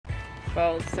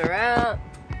Bolts are out.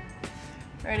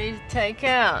 Ready to take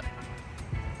out.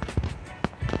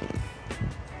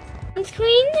 Let's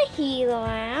clean the heater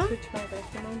out. Switch my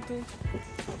vacuum on, please.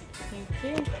 Thank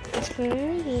you. Let's clean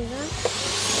the heater.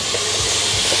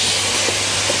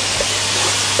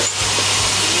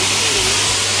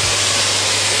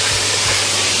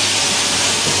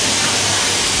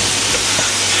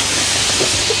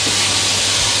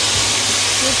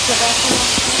 Switch the vacuum on.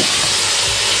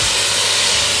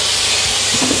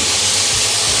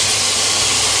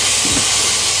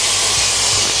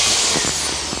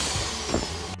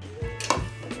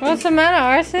 What's the matter,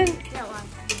 Orison?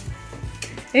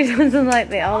 He doesn't like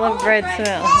the olive bread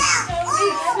smell. It's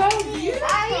so beautiful.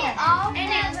 And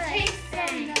it tastes so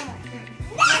nice.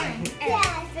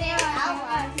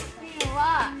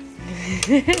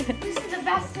 This is the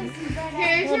best tasting bread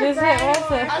ever. What is it?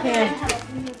 What's it? Yeah.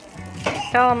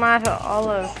 Kalamata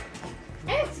olive.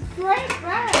 It's great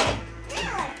bread.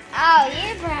 Oh,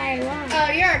 you're probably wrong. Oh,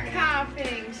 you're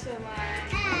copying,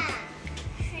 CHELECE.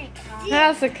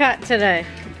 How's the cut today?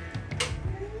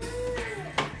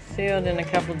 Sealed in a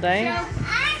couple days.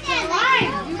 CHELECE,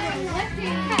 you were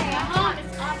lifting the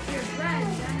hotness off your bread.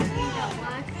 You don't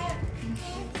like it?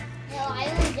 No, I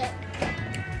would just.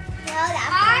 No, that's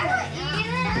I would eat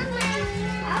it.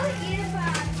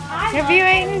 Have you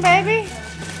eaten, baby?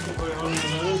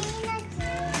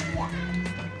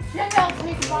 Chendelle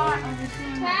takes a lot of the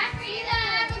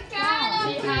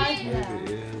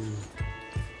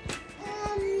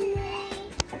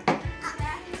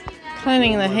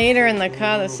Cleaning the heater in the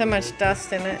car, there's so much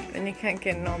dust in it and you can't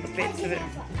get in all the bits of it.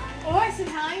 ORISEN,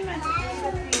 how you meant to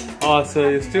do the Oh, so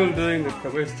you're still doing the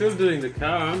we're still doing the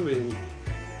car, aren't we?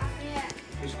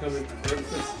 Just coming to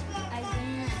breakfast.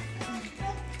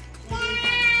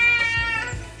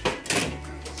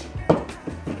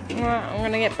 Alright, I'm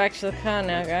gonna get back to the car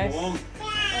now, guys. Warm.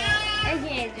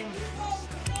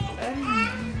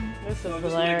 This is I'll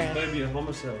just hilarious. make maybe a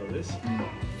homicide of this.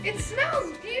 It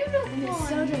smells beautiful. It's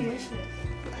so delicious.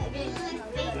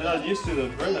 They're not used to the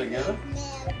bread together.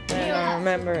 I don't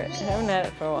remember it. I haven't had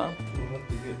it for a while. We'll have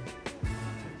to get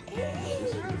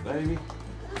this for the baby.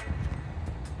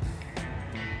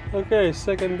 Okay,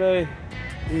 second day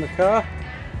in the car.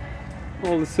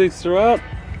 All the seats are out.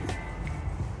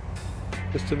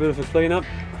 Just a bit of a clean up.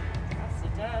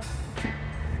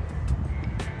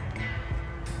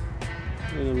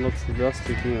 And lots of dust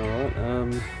sticking,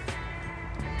 alright.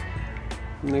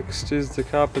 Next is the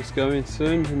carpets going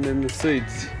soon, and then the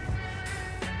seats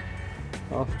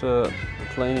after the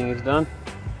cleaning is done.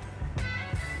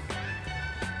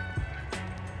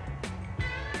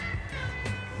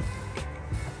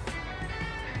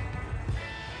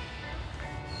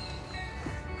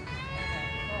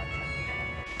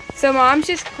 So Mom's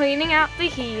just cleaning out the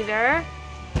heater.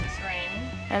 It's raining.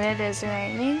 And it is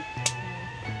raining.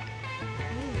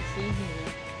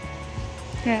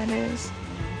 Yeah, it is.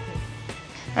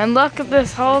 And look at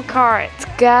this whole car, it's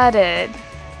gutted.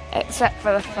 Except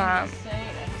for the front.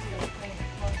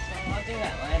 I'll do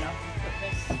that later.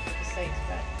 Put the seats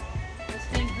back. This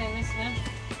thing, clean this now.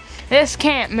 This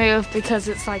can't move because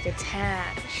it's like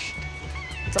attached.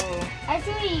 So I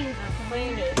think you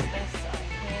Clean it this side.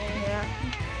 yeah.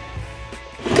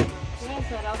 Where's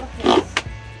that other piece?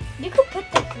 You could put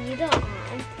the heater on.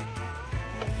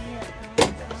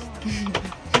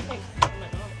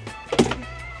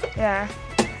 Yeah.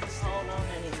 Hold on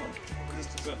anymore.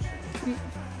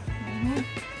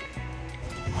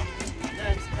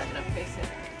 That's cutting a piece of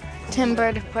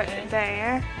Timber to put it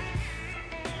there.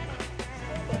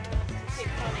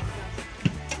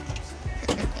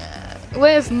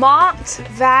 We've mopped,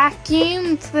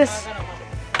 vacuumed this.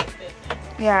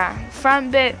 Yeah,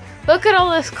 front bit. Look at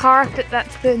all this carpet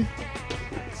that's been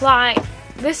like.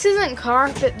 This isn't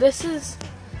carpet. This is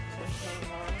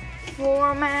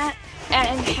floor mat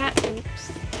and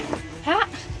oops.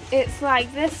 It's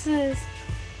like this is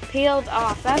peeled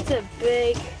off. That's a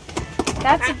big.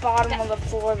 That's the bottom of the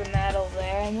floor, the metal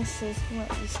there, and this is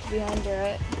what used to be under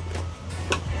it.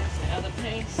 There's the other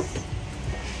piece.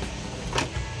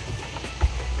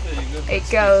 It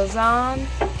goes on.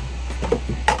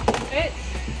 It's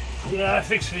Yeah, I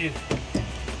fix for you.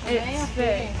 It's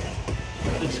big.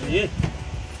 Fix for you.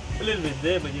 A little bit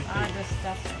there, but you I just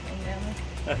stuffed something down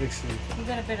there. I fix for you. You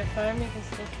got a bit of foam you can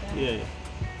stick down? Yeah, yeah.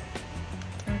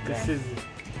 This Okay. is.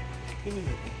 Give me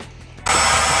that.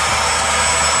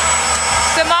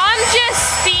 So Mom's just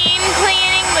steam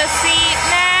cleaning the seat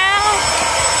now.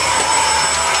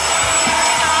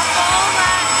 Getting off all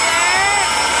that dirt.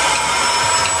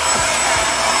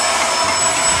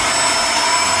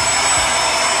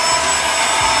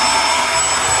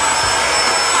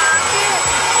 Pocket.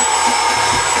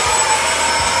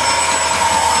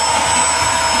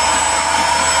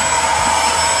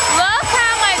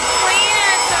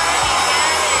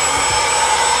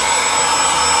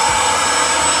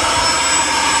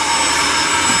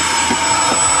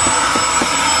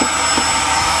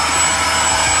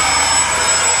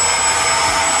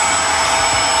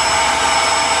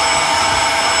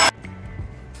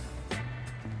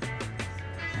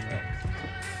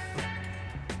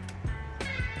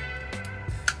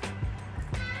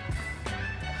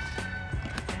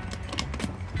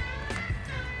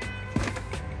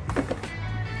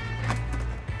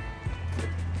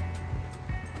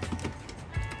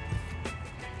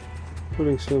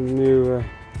 putting some new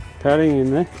padding in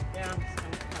there. Yeah.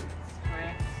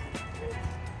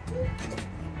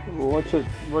 Watch it.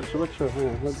 Watch your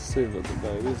hand. Let's see what the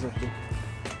baby's up there.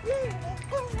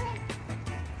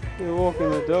 You're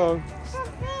walking the dog.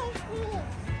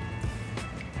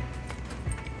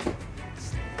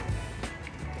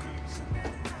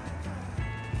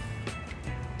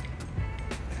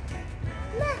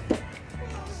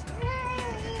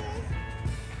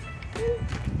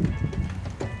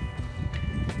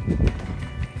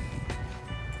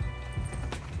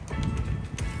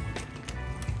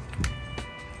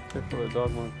 Careful, the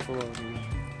dog won't pull over you.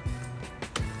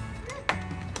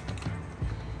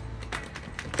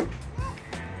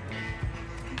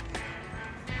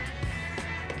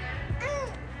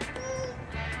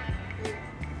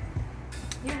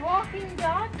 You're walking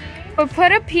doggy. We'll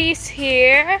put a piece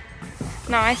here,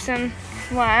 nice and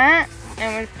flat,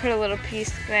 and we'll put a little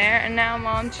piece there. And now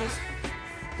Mom's just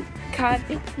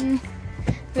cutting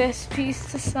this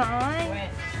piece to size.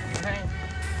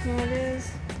 Here it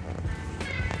is.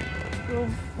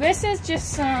 This is just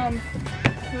some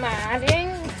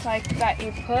matting like that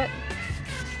you put.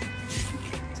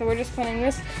 So we're just putting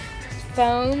this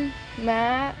foam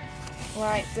mat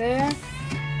right there.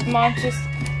 Mom's just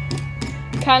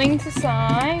cutting to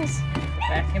size.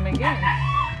 Vacuum again.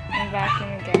 And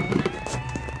vacuum again.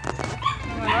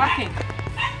 We're rocking.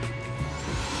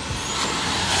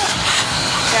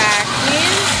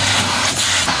 Vacuum.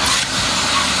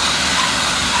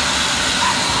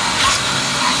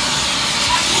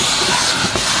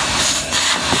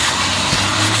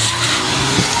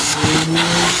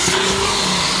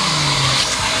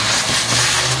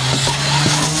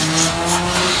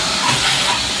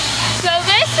 So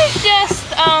this is just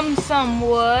some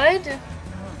wood,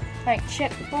 like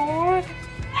chipboard.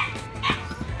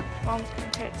 Mom's gonna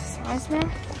put it to size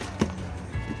now.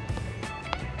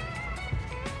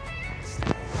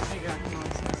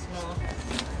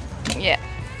 Yeah.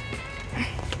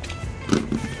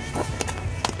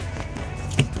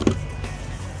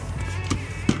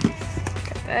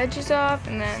 Cut the edges off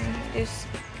and then just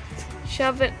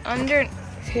shove it under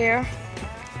here.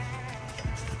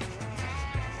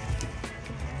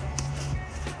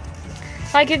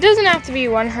 Like, it doesn't have to be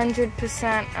 100%,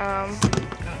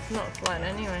 It's not flat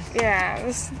anyway. yeah,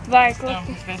 this, like, It's look, done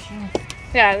professionally.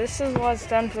 yeah, this is what's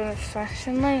done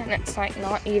professionally, and it's, like,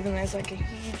 not even, there's, like, a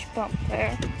huge bump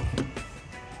there.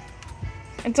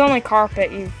 It's only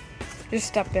carpet, you just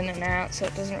step in and out, so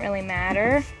it doesn't really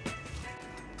matter.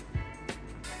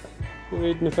 You're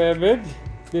eating a fair bit.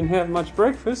 Didn't have much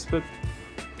breakfast, but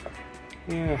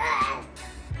yeah.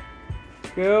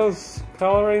 Girls,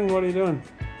 colouring, what are you doing?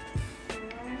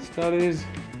 Studies.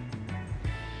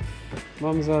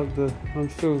 I'm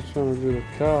still trying to do the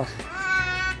car.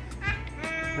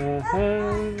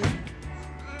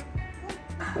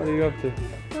 What are you up to?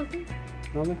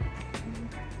 Nothing?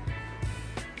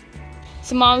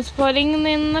 So Mom's putting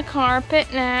in the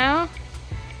carpet now.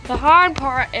 The hard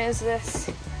part is this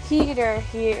heater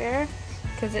here,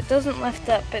 because it doesn't lift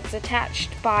up. It's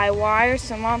attached by wire,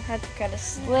 so Mom had to cut a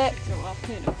slip.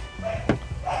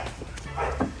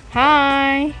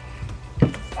 Hi.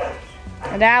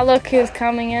 Now look who's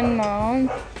coming in, Mom.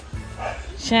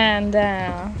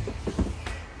 Chandelle.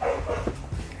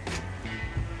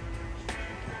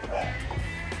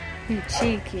 You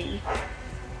cheeky.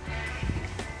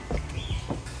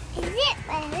 Is it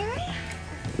better?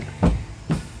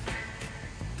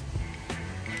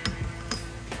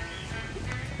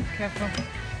 Careful.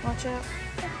 Watch out.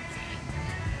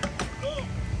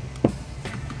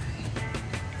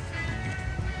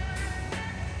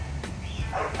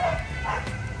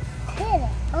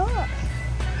 Oh.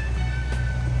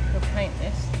 We'll paint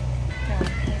this.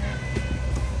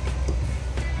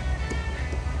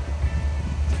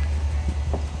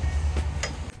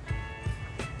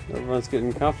 Everyone's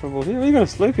getting comfortable here. Are you going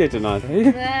to sleep here tonight, are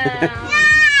you? Now.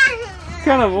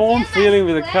 Kind of warm feeling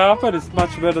with the carpet. It's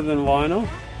much better than vinyl.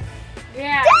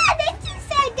 Yeah. Dad, didn't you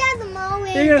say Dad the mom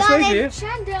is Are you going to sleep here?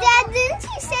 Dad, didn't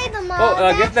you say the mom?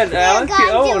 Oh, get that Alex.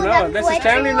 Oh no, that's a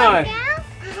Stanley knife. Dad,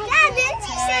 didn't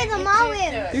you say the mom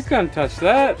is? You can't touch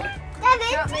that. Dad,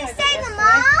 didn't you say the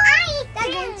mom? Dad,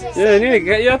 didn't you Yeah,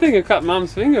 say I think I cut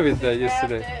Mum's finger with that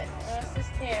yesterday. That's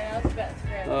just here. That's about to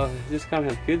grab. Oh, you just can't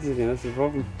have kids in here. That's the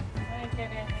problem. Okay,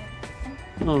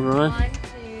 All right. 1,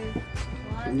 2,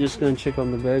 1. I'm just going to check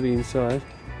on the baby inside.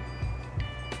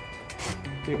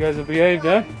 You guys have behaved,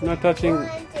 huh? Not touching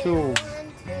tools.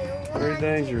 Very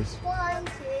dangerous. 1,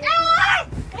 2.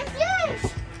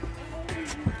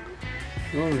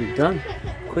 What have you done?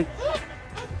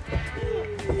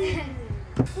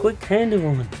 Quick handle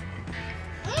on.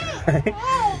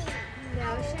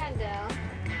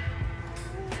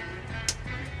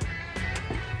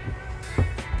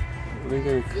 We're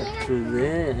going to cut through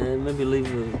there and maybe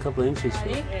leave a couple of inches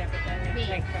here. Yeah, but then you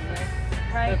take from there.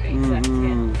 Right.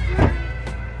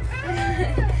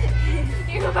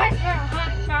 You're about for a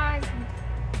high five.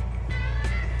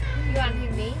 You want to do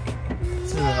me?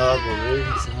 This is a hard one, really.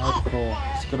 It's a hard call.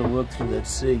 It's got to work through that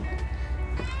seed.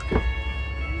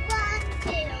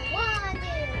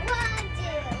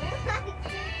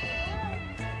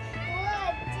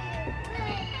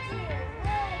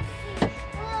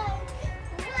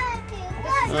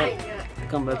 Alright,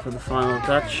 come back for the final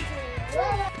touch.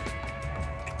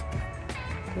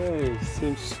 Okay,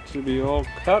 seems to be all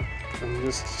cut. And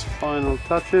just final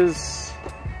touches.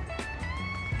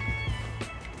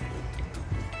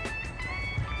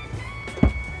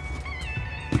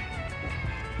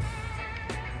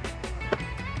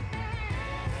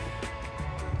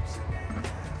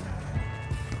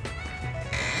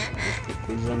 Put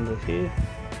these under here.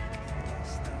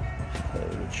 A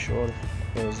bit short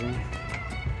goes in.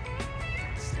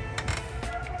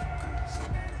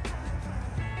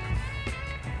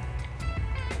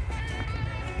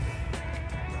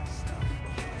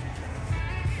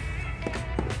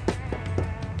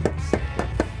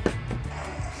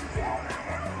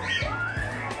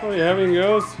 What are you having,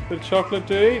 girls? Bit of chocolate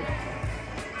to eat?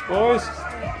 Boys?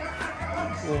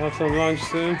 We'll have some lunch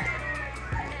soon.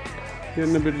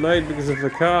 Getting a bit late because of the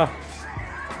car.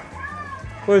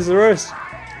 Where's the rest?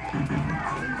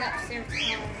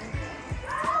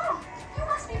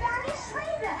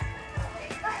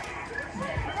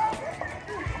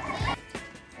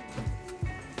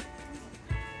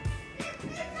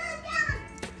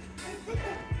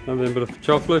 Having a bit of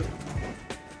chocolate.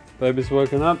 Baby's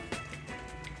woken up.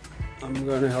 I'm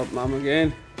going to help Mum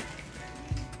again.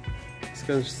 Just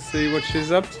going to see what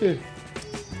she's up to.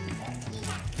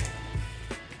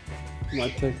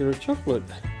 Might take her a chocolate.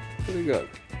 What do you got?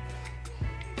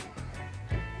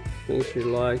 I think she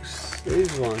likes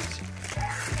these ones.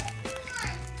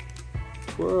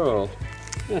 Squirrel.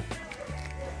 Yeah.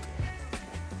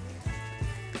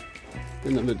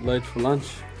 Been a bit late for lunch.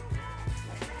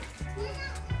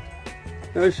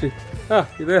 Where is she? Ah,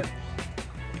 you there?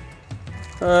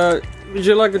 Would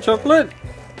you like a chocolate?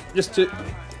 Just to...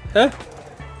 Huh?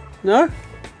 No?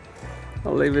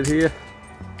 I'll leave it here.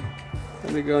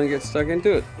 Let me go and get stuck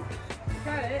into it.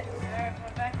 Got it. We'll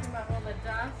vacuum up all the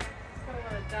dust. Put all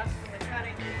the dust from the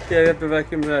cutting. Yeah, you have to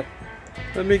vacuum that.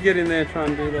 Let me get in there and try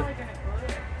and do that.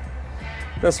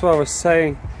 That's what I was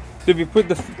saying. Did we put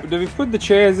the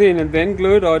chairs in and then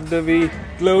glue it, or did we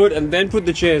glue it and then put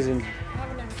the chairs in? I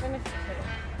haven't even finished it.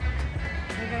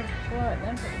 We're going to glue it and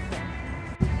then put it in.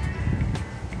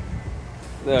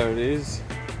 There it is.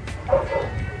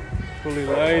 Fully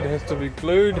laid, has to be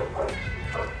glued.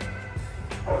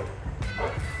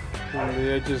 And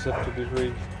the edges have to be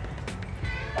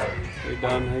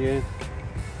redone again.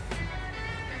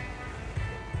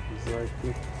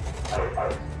 Exactly.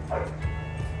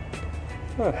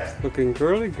 Oh, it's looking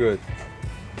really good.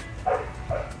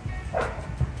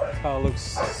 This car looks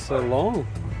so long.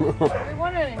 We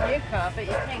wanted a new car, but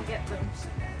you can't get them.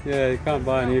 Yeah, you can't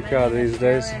buy a new car these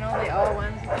days. And all the old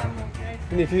ones have come all good.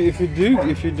 And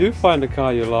if you do find a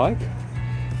car you like,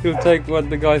 it'll take what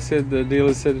the guy said. The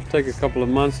dealer said it'll take a couple of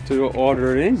months to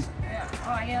order it in. Yeah.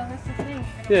 Oh yeah, that's the thing.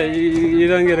 Yeah, you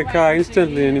don't get a car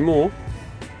instantly anymore.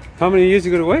 How many years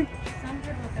you got to wait? Some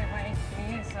people say waiting 2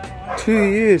 years, so I don't want 2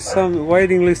 years. Some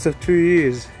waiting list of 2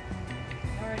 years.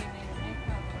 to already need a new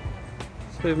car.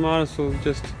 So you might as well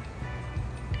just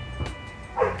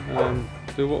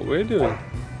do what we're doing. I'm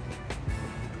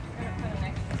gonna put an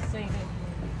extra seat in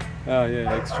here. Oh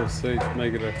yeah, extra seat.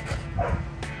 Make it a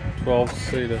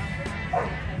 12-seater.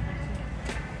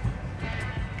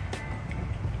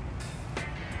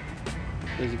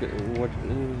 I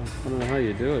don't know how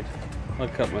you do it.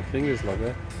 I'd cut my fingers like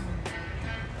that.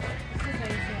 This is easy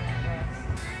on the grass.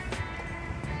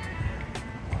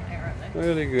 There, right there.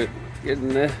 Really good. Getting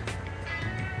there.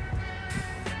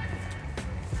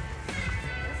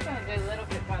 Just gonna do little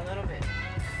bit by little bit.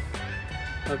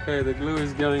 Okay, the glue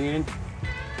is going in.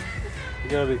 You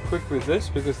gotta be quick with this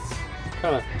because it's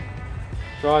kind of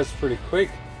dries pretty quick.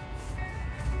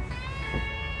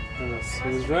 And it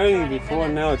was raining before,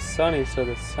 and now it's sunny, so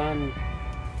the sun's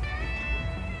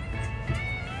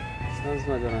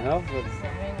not gonna help it.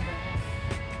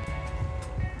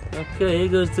 Okay, here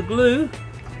goes the glue.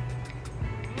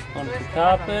 Onto the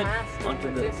carpet, onto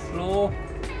the floor.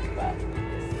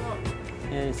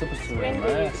 Yeah, it's supposed to rain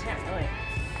last.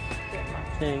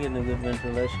 Yeah, getting a good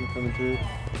ventilation coming through.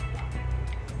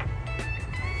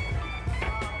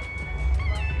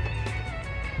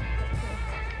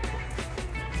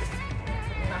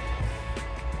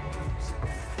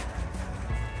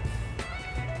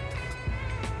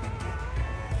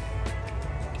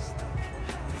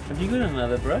 Have you got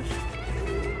another brush?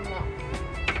 No.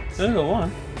 Only got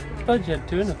one. I thought you had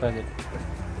two in the packet.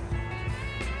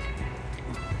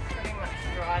 Pretty much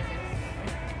dries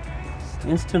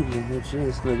Instantly, which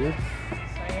is no good.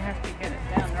 so you have to get it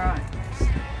down right.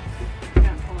 You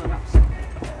can't pull it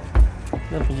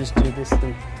up. Let me just do this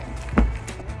thing.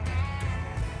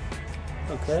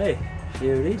 Okay,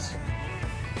 here it is.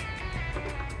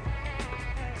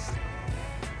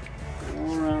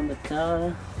 All around the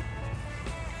car.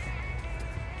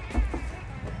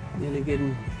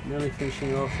 Nearly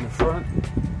finishing off in the front.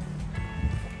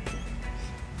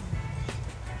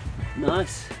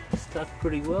 Nice, stuck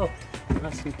pretty well.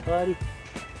 Nice and tidy.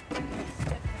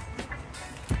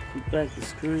 Put back the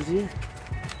screws here.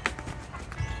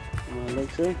 My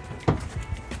legs in.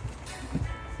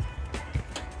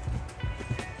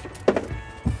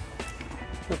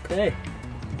 Okay,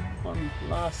 one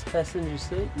last passenger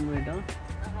seat and we're done.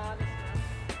 The hardest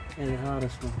one. And the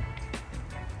hardest one.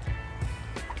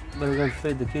 Better go and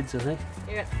feed the kids, I think.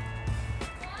 Yeah.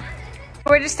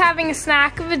 We're just having a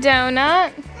snack of a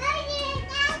donut.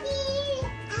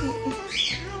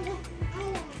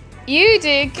 You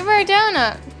do. Give her a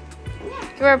donut.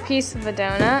 Give her a piece of a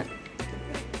donut.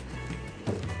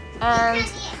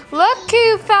 And look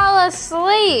who fell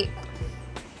asleep.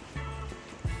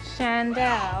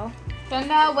 Chandelle.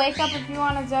 Chandelle, wake up if you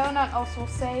want a donut, else we'll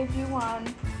save you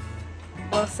one.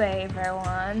 We'll save her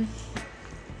one.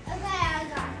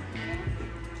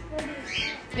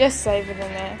 Just save it in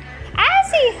there.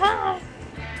 Azzy, hi!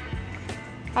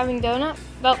 Having donut?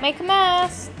 Don't make a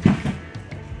mess.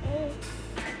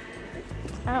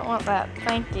 I don't want that.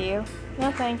 Thank you.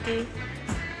 No, thank you.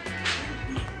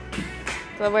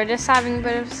 So we're just having a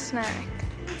bit of a snack.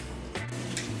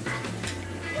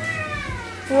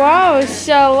 Whoa,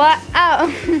 so what? Oh.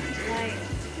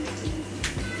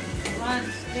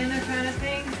 Lunch, dinner kind of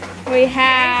thing. We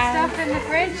have Stuff in the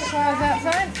fridge while I was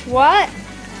outside. what?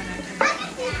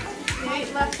 You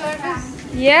eat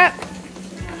leftovers? Yep.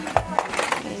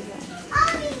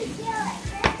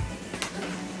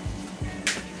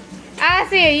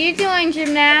 Azzy, are you doing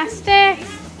gymnastics?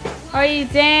 Or are you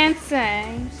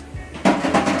dancing?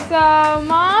 So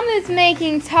Mom is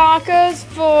making tacos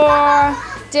for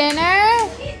dinner.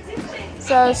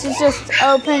 So she's just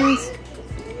opened.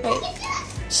 Wait.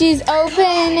 She's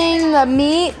opening the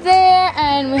meat there,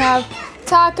 and we have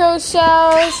taco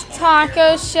shells,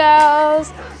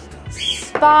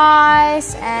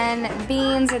 spice, and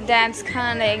beans, and Dad's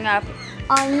cutting up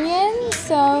onions.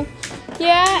 So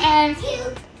yeah, and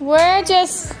we're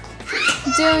just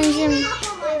doing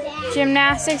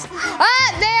gymnastics.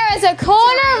 Ah, there is a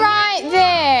corner right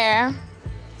there.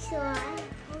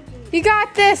 You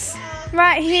got this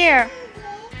right here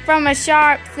from a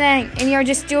sharp thing, and you're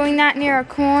just doing that near a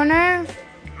corner.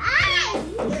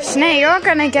 Chanay, you're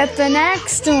gonna get the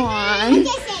next one.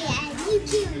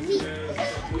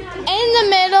 In the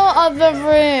middle of the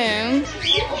room.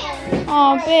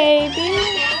 Oh, baby.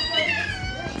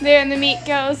 There, the meat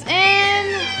goes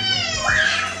in.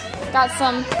 Got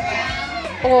some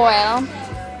oil.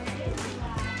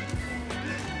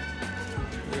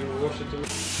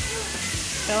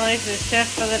 Billy's the chef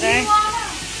for the day.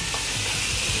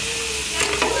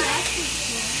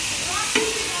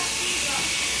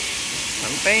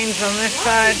 Some beans on this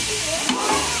side.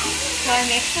 Can I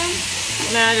mix them?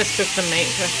 No, I just cook the meat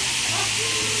first.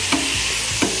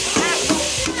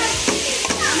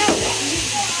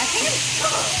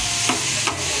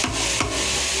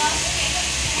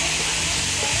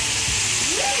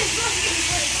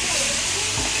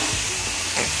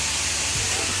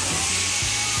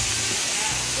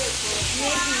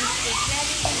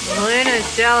 Luna's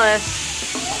jealous.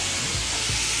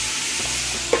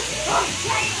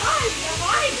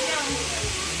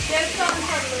 There's some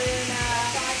for Luna.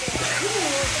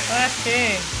 Bless you.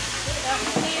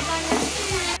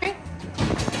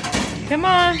 Come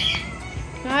on.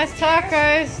 Nice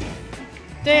tacos.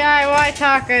 DIY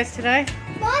tacos today.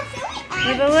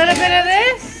 With a little bit of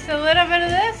this, a little bit of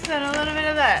this, and a little bit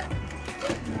of that.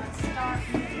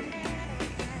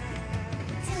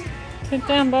 Sit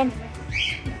down, bub.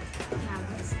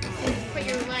 Put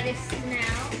your lettuce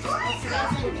now.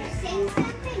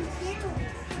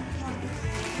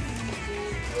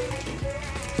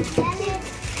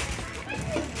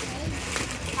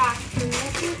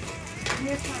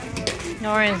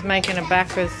 Orien's making a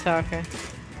backwards taco.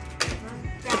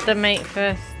 Put the meat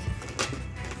first.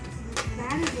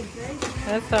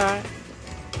 That's alright.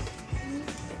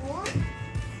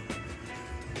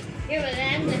 Here, but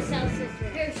then the sauce is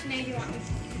here. Sinead, you want me?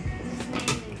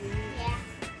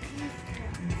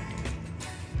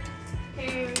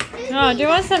 Yeah. Oh, do you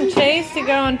want some cheese to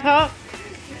go on top?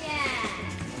 Yeah.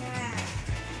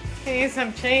 Get you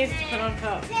some cheese to put on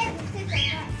top.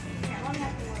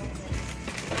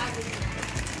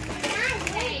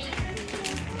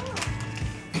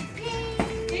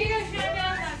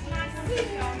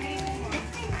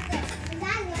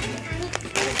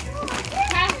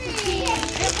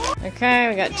 Okay,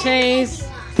 we got cheese.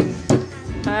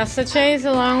 Pass the cheese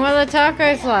along. What are the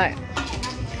tacos like?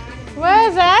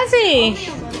 Where's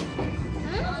Azzy?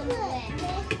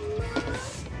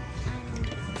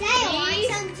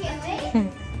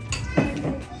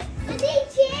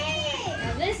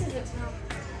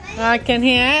 I can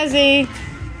hear Azzy.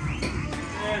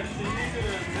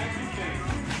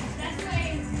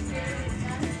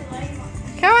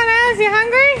 Come on, Az, you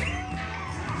hungry?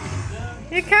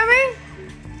 You coming?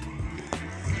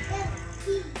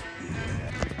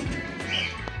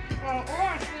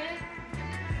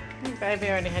 Baby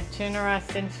already had tuna rice,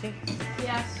 didn't she?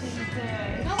 Yes, she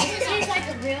did. No, it tastes like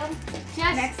a real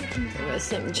Mexican. Give us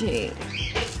some cheese.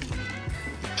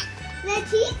 The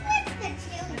cheese with the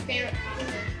chili. My favorite.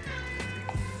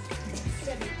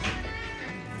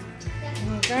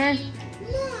 Okay.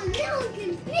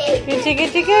 Get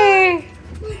Get you go.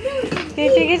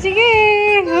 Get you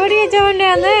go. What are you doing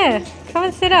down there? Come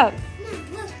and sit up.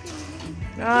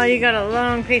 Oh, you got a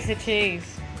long piece of cheese.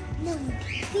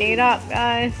 Eat up,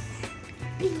 guys.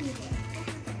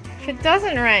 If it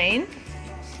doesn't rain,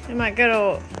 we might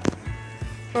go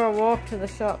for a walk to the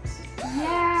shops.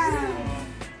 Yeah.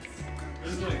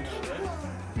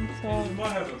 So, We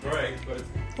might have a break, but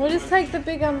we'll just take the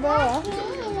big umbrella.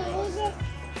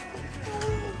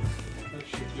 that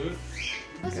should do it.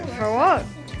 For what?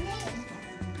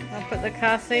 I'll put the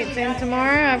car seats in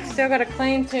tomorrow. I've still got to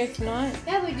clean too tonight.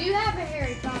 Yeah, we do have a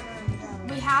Harry Potter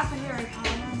umbrella. We have a Harry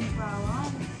Potter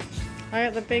umbrella. I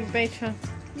got the big beach one.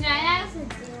 Yeah, that's a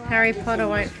deal. Harry Potter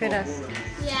won't fit us.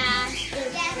 Yeah.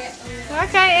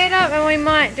 Okay, eat up and we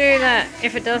might do that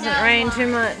if it doesn't rain too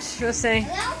much. We'll see.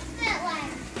 No.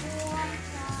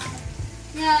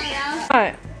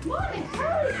 Right. Mom, it's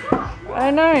really hot.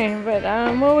 I know, but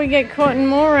will we get caught in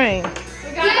more rain?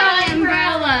 We got an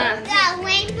umbrella. The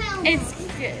rainbow.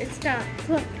 It's done.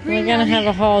 We're going to have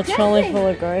a whole trolley full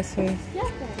of groceries.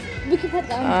 We can put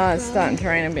the Oh, it's starting to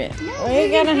rain a bit. We're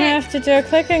going to have to do a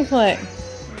click and collect.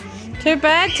 Too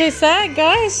bad, too sad,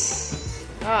 guys.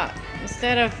 Oh,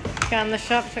 instead of going to the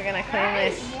shops, we're going to clean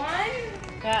this.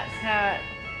 That's how it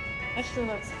actually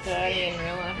looks dirty in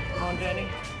real life. More dirty.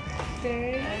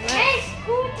 And that's,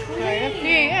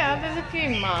 there's a few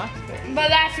marks, But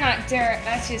that's not dirt,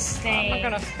 that's just I'm stain. not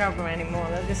going to scrub them anymore.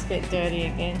 They'll just get dirty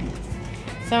again.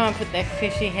 Someone put their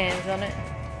fishy hands on it.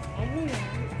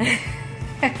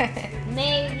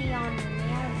 Maybe on the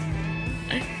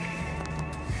nails.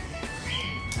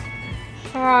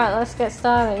 Alright, let's get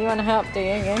started. You want to help, do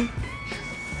you, again?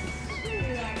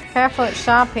 Careful, it's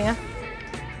sharp here.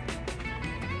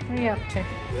 What are you up to?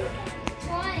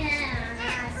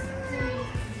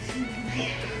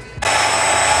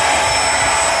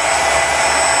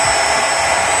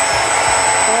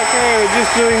 Okay, we're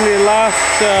just doing the last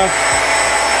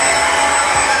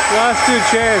two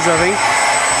chairs, I think.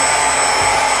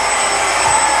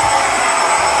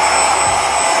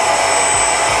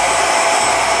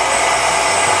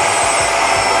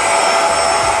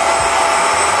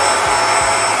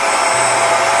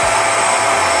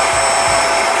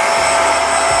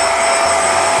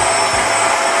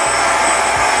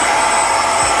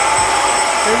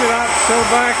 Maybe not so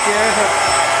back, yeah.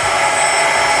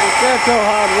 That's all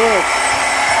hard work.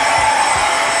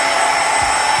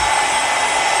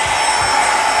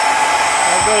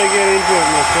 I've got to get into it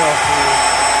myself.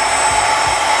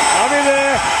 I'll be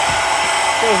there.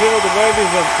 Go see what the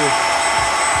baby's up to.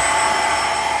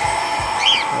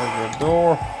 There's the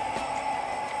door.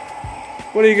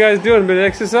 What are you guys doing? A bit of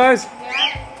exercise?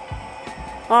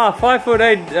 Yeah. Ah,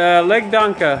 5'8" leg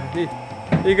dunker.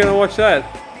 You gonna watch that?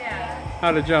 Yeah.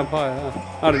 How to jump high, huh?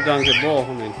 How to dunk a ball,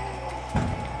 I mean.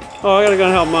 Oh, I gotta go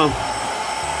and help Mum.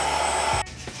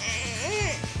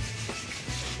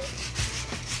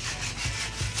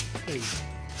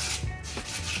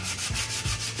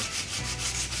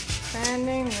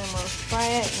 Sanding, then we'll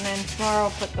spray it, and then tomorrow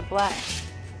I'll put the black.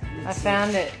 I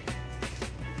found it.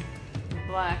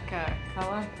 Black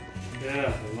colour.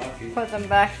 Yeah, lucky. Put them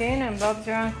back in, and Bob's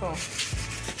your uncle.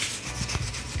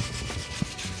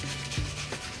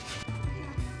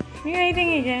 You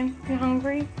eating again? You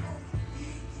hungry?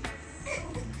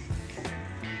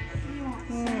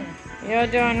 You're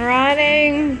doing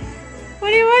writing.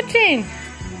 What are you watching?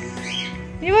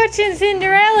 You watching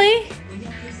Cinderella?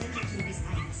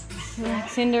 You like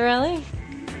Cinderella?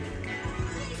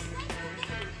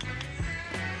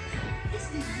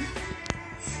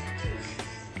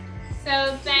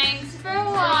 So thanks for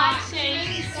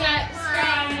watching.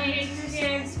 Subscribe.